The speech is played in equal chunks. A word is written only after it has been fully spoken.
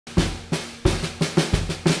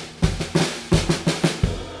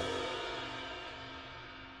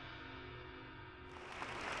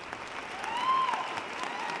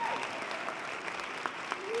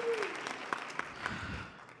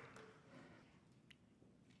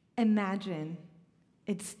Imagine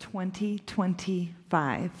it's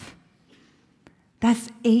 2025.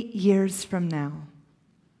 That's 8 years from now.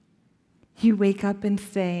 You wake up and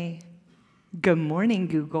say, "Good morning,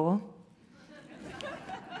 Google."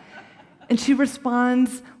 And she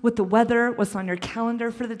responds with the weather, what's on your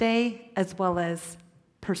calendar for the day, as well as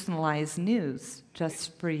personalized news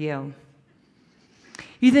just for you.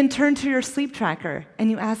 You then turn to your sleep tracker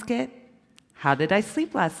and you ask it, "How did I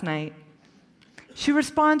sleep last night?" She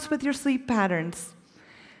responds with your sleep patterns.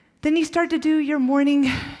 Then you start to do your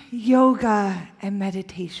morning yoga and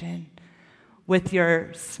meditation with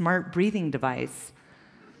your smart breathing device,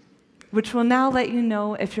 which will now let you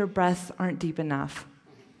know if your breaths aren't deep enough.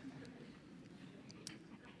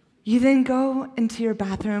 You then go into your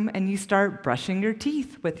bathroom and you start brushing your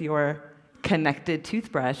teeth with your connected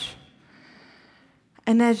toothbrush.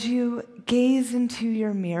 And as you gaze into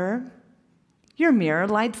your mirror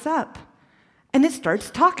lights up and it starts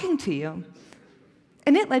talking to you.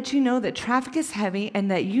 And it lets you know that traffic is heavy and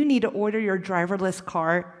that you need to order your driverless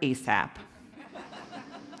car ASAP.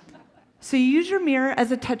 So you use your mirror as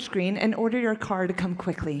a touchscreen and order your car to come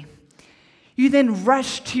quickly. You then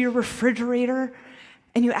rush to your refrigerator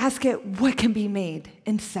and you ask it what can be made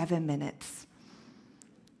in 7 minutes.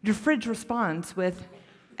 Your fridge responds with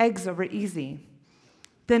eggs over easy,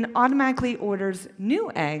 then automatically orders new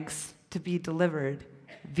eggs to be delivered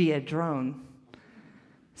via drone.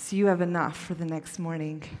 So you have enough for the next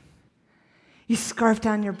morning. You scarf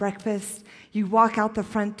down your breakfast, you walk out the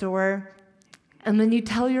front door, and then you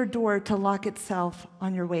tell your door to lock itself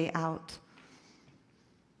on your way out.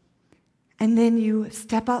 And then you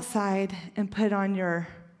step outside and put on your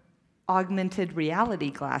augmented reality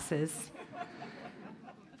glasses,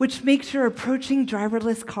 which makes your approaching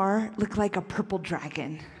driverless car look like a purple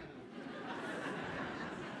dragon.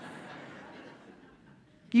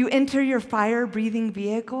 You enter your fire-breathing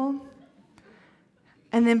vehicle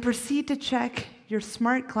and then proceed to check your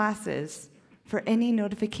smart glasses for any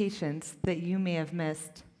notifications that you may have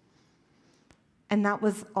missed. And that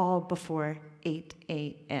was all before 8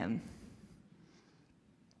 a.m.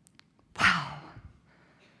 Wow.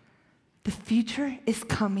 The future is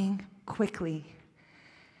coming quickly,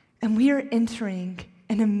 and we are entering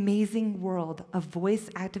an amazing world of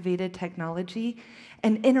voice-activated technology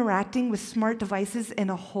and interacting with smart devices in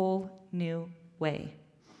a whole new way.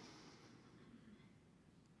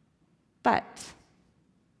 But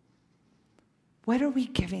what are we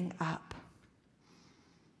giving up?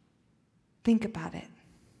 Think about it.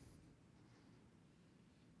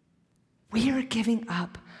 We are giving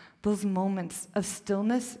up those moments of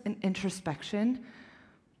stillness and introspection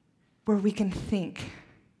where we can think,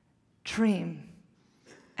 dream,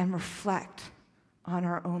 and reflect on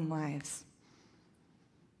our own lives.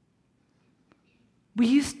 We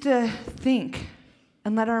used to think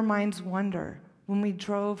and let our minds wander when we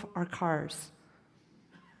drove our cars.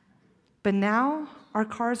 But now our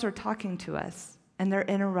cars are talking to us and they're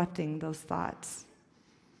interrupting those thoughts.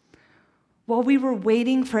 While we were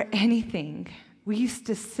waiting for anything, we used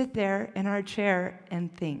to sit there in our chair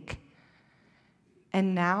and think.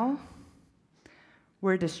 And now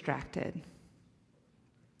we're distracted.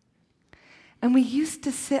 And we used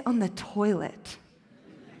to sit on the toilet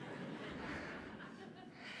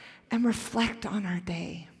and reflect on our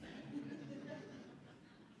day.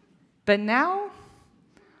 But now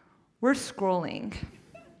we're scrolling.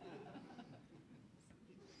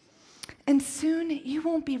 And soon you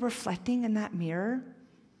won't be reflecting in that mirror,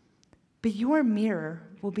 but your mirror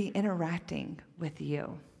will be interacting with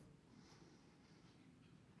you.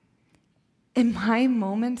 In my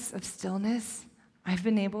moments of stillness, I've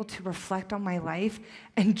been able to reflect on my life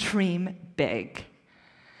and dream big.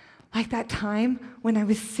 Like that time when I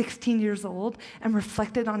was 16 years old and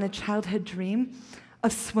reflected on a childhood dream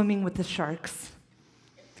of swimming with the sharks.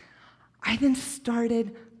 I then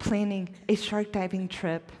started planning a shark diving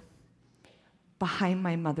trip behind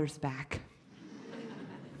my mother's back.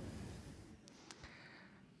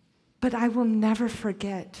 But I will never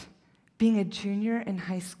forget being a junior in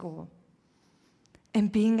high school and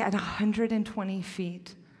being at 120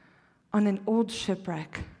 feet on an old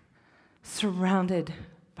shipwreck surrounded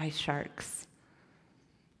by sharks.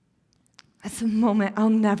 That's a moment I'll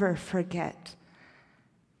never forget.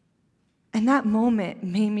 And that moment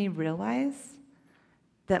made me realize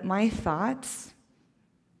that my thoughts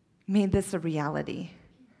made this a reality.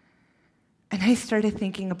 And I started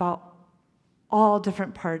thinking about all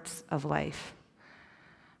different parts of life.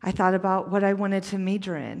 I thought about what I wanted to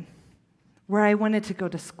major in, where I wanted to go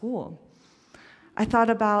to school. I thought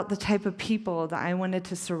about the type of people that I wanted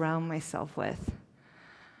to surround myself with.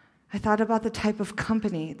 I thought about the type of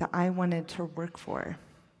company that I wanted to work for.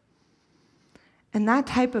 And that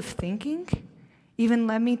type of thinking even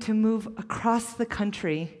led me to move across the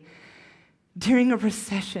country during a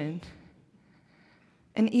recession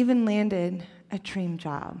and even landed a dream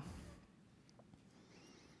job.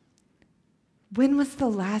 When was the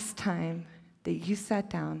last time that you sat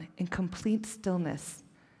down in complete stillness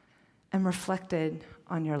and reflected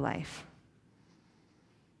on your life?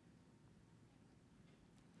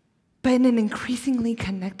 But in an increasingly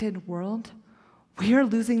connected world, we are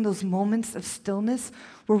losing those moments of stillness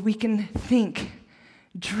where we can think,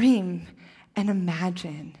 dream, and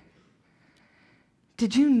imagine.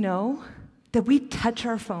 Did you know that we touch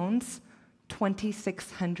our phones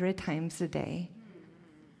 2,600 times a day?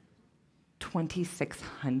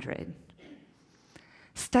 2,600.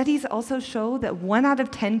 Studies also show that 1 out of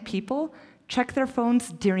 10 people check their phones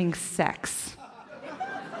during sex.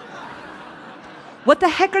 What the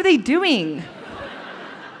heck are they doing?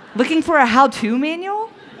 Looking for a how-to manual?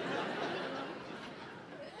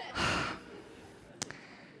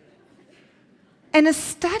 And a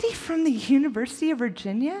study from the University of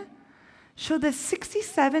Virginia showed that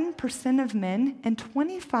 67% of men and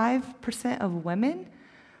 25% of women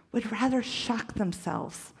would rather shock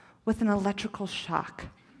themselves with an electrical shock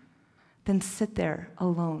than sit there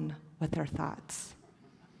alone with their thoughts.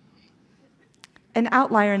 An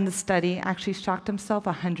outlier in the study actually shocked himself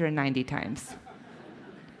 190 times.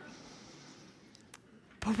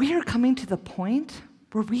 But we are coming to the point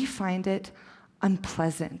where we find it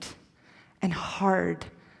unpleasant and hard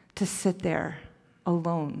to sit there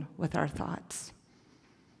alone with our thoughts.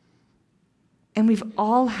 And we've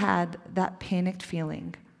all had that panicked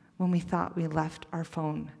feeling when we thought we left our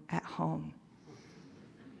phone at home.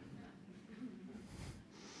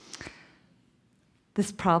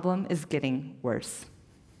 This problem is getting worse.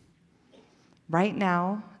 Right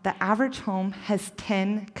now, the average home has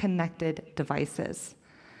 10 connected devices.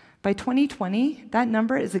 By 2020, that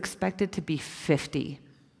number is expected to be 50.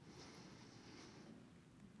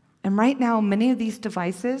 And right now, many of these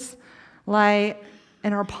devices lie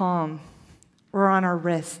in our palm, or on our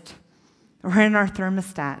wrist, or in our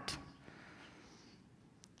thermostat.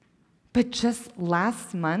 But just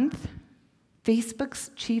last month,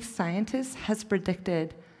 Facebook's chief scientist has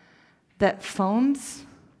predicted that phones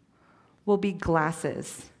will be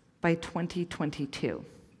glasses by 2022.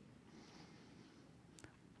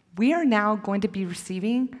 We are now going to be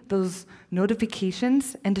receiving those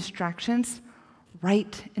notifications and distractions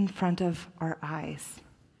right in front of our eyes.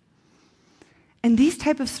 And these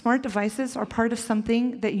type of smart devices are part of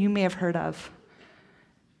something that you may have heard of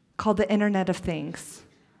called the Internet of Things,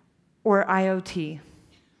 or IoT,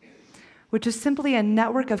 which is simply a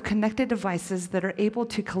network of connected devices that are able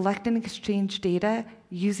to collect and exchange data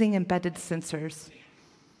using embedded sensors.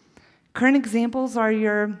 Current examples are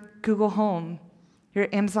your Google Home, your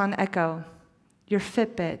Amazon Echo, your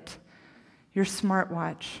Fitbit, your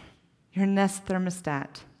smartwatch, your Nest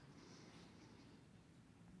thermostat.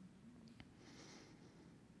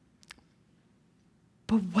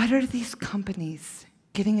 But what are these companies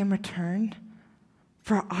getting in return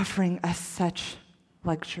for offering us such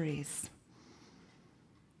luxuries?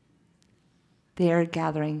 They are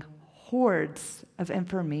gathering hordes of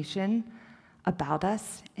information about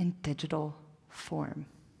us in digital form.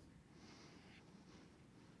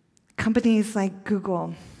 Companies like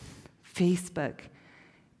Google, Facebook,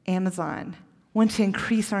 Amazon want to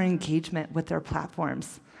increase our engagement with their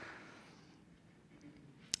platforms.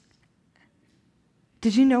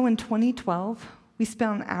 Did you know in 2012, we spent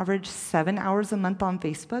on average 7 hours a month on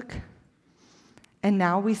Facebook? And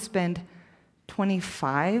now we spend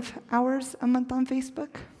 25 hours a month on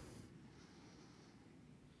Facebook?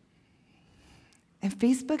 And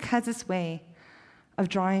Facebook has this way of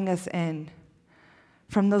drawing us in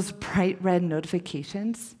from those bright red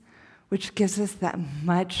notifications, which gives us that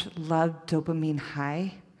much-loved dopamine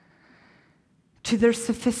high, to their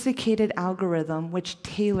sophisticated algorithm, which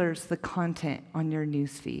tailors the content on your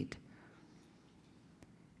newsfeed.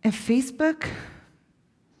 And Facebook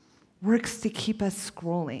works to keep us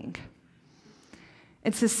scrolling.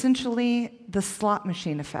 It's essentially the slot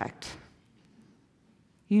machine effect.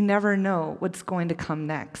 You never know what's going to come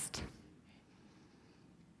next.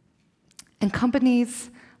 And companies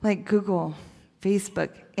like Google, Facebook,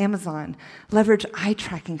 Amazon leverage eye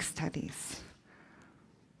tracking studies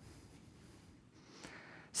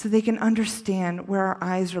so they can understand where our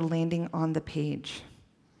eyes are landing on the page.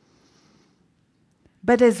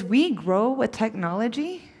 But as we grow with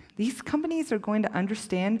technology, these companies are going to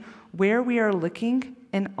understand where we are looking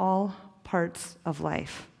in all parts of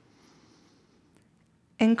life.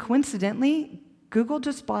 And coincidentally, Google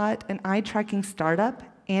just bought an eye tracking startup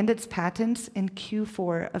and its patents in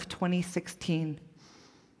Q4 of 2016.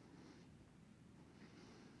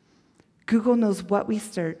 Google knows what we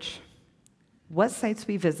search, what sites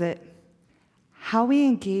we visit, how we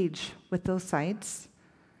engage with those sites,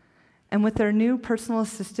 and with their new personal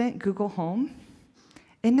assistant, Google Home,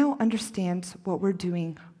 it now understands what we're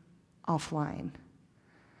doing offline.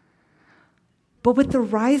 But with the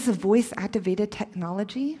rise of voice-activated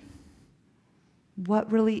technology, what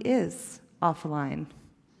really is offline?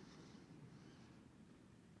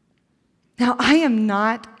 Now, I am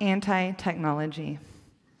not anti-technology.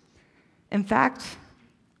 In fact,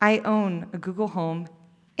 I own a Google Home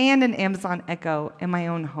and an Amazon Echo in my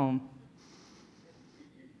own home.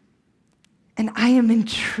 And I am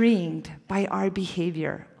intrigued by our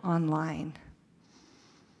behavior online.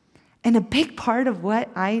 And a big part of what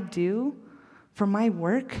I do for my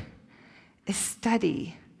work is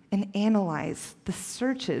study and analyze the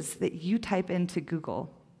searches that you type into Google.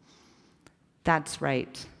 That's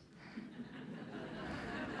right.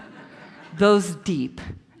 Those deep,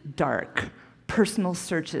 dark, personal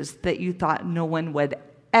searches that you thought no one would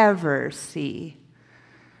ever see.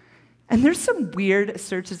 And there's some weird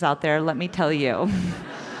searches out there, let me tell you.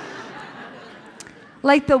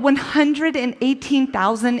 Like the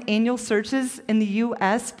 118,000 annual searches in the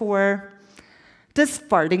US for, does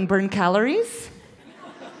farting burn calories?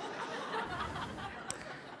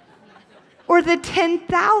 Or the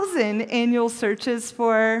 10,000 annual searches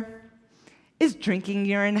for, is drinking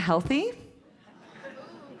urine healthy?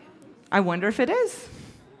 I wonder if it is.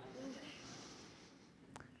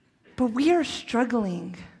 But we are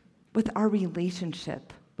struggling with our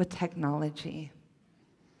relationship with technology.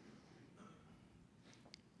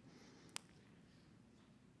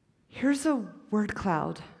 Here's a word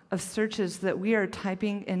cloud of searches that we are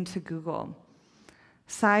typing into Google,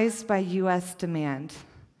 sized by US demand.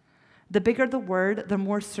 The bigger the word, the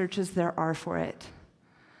more searches there are for it.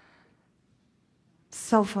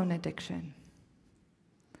 Cell phone addiction.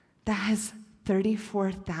 That has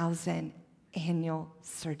 34,000 annual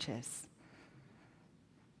searches.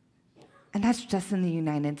 And that's just in the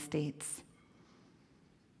United States.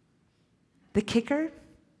 The kicker,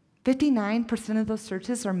 59% of those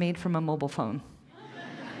searches are made from a mobile phone.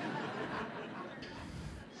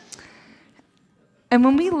 And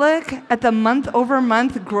when we look at the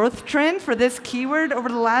month-over-month growth trend for this keyword over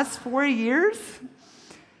the last 4 years,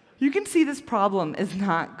 you can see this problem is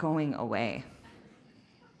not going away.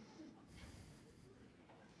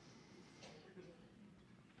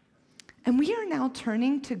 And we are now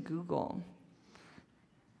turning to Google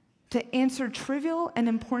to answer trivial and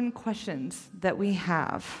important questions that we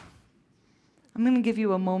have. I'm going to give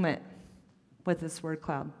you a moment with this word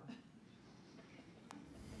cloud.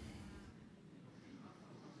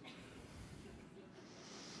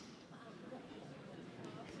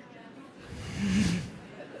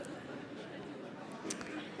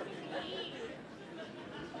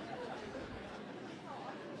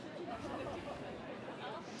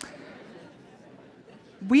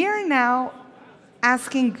 We are now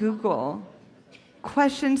asking Google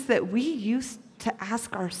questions that we used to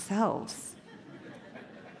ask ourselves.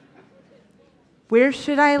 Where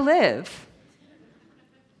should I live?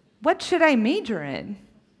 What should I major in?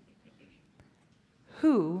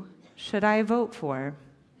 Who should I vote for?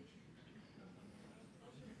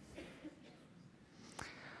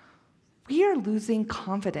 We are losing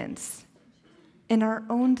confidence in our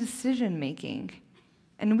own decision-making.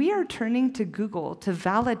 And we are turning to Google to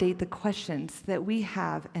validate the questions that we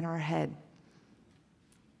have in our head.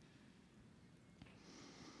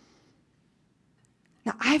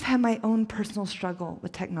 Now, I've had my own personal struggle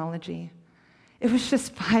with technology. It was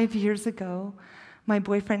just 5 years ago, my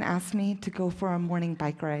boyfriend asked me to go for a morning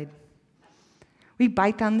bike ride. We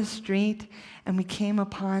biked down the street, and we came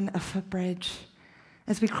upon a footbridge.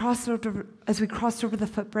 As we crossed over the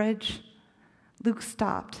footbridge, Luke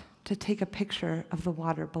stopped to take a picture of the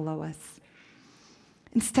water below us.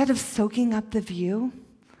 Instead of soaking up the view,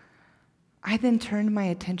 I then turned my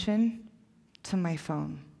attention to my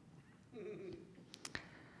phone.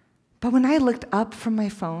 But when I looked up from my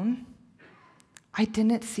phone, I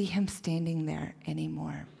didn't see him standing there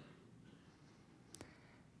anymore.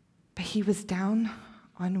 But he was down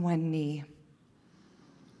on one knee,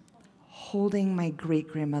 holding my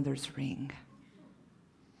great-grandmother's ring.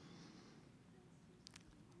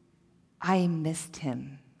 I missed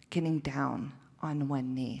him getting down on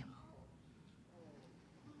one knee.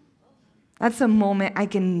 That's a moment I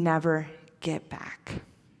can never get back.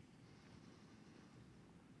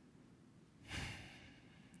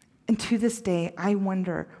 And to this day, I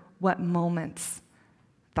wonder what moments,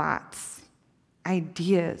 thoughts,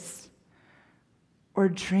 ideas, or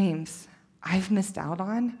dreams I've missed out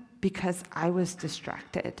on because I was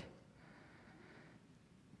distracted.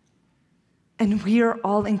 And we are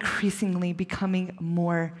all increasingly becoming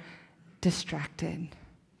more distracted.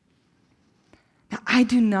 Now, I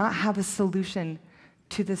do not have a solution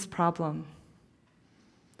to this problem.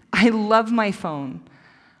 I love my phone.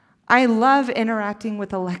 I love interacting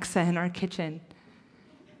with Alexa in our kitchen.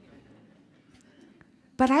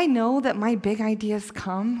 But I know that my big ideas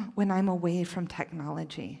come when I'm away from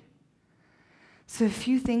technology. So a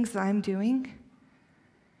few things that I'm doing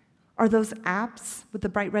are those apps with the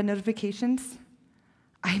bright red notifications.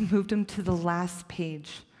 I moved them to the last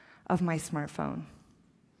page of my smartphone.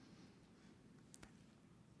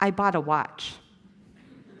 I bought a watch,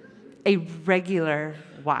 a regular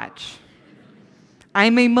watch.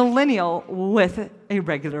 I'm a millennial with a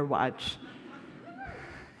regular watch.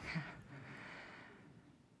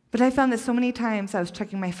 But I found that so many times I was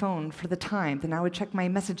checking my phone for the time, then I would check my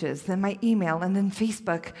messages, then my email, and then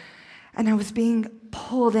Facebook, and I was being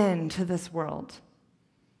pulled into this world.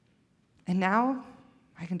 And now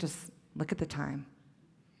I can just look at the time.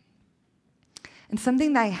 And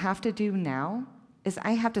something that I have to do now is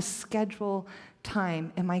I have to schedule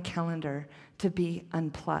time in my calendar to be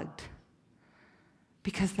unplugged.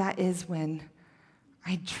 Because that is when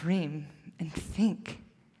I dream and think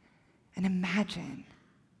and imagine.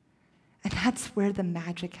 And that's where the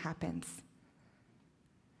magic happens.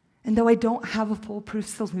 And though I don't have a foolproof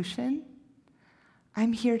solution,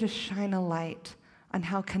 I'm here to shine a light on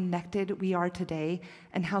how connected we are today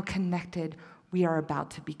and how connected we are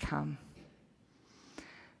about to become.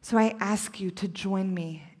 So I ask you to join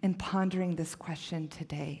me in pondering this question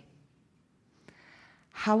today.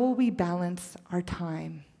 How will we balance our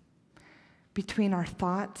time between our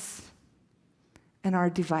thoughts and our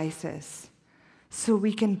devices so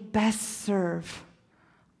we can best serve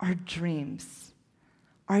our dreams,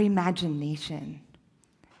 our imagination,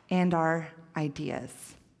 and our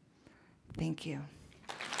ideas? Thank you.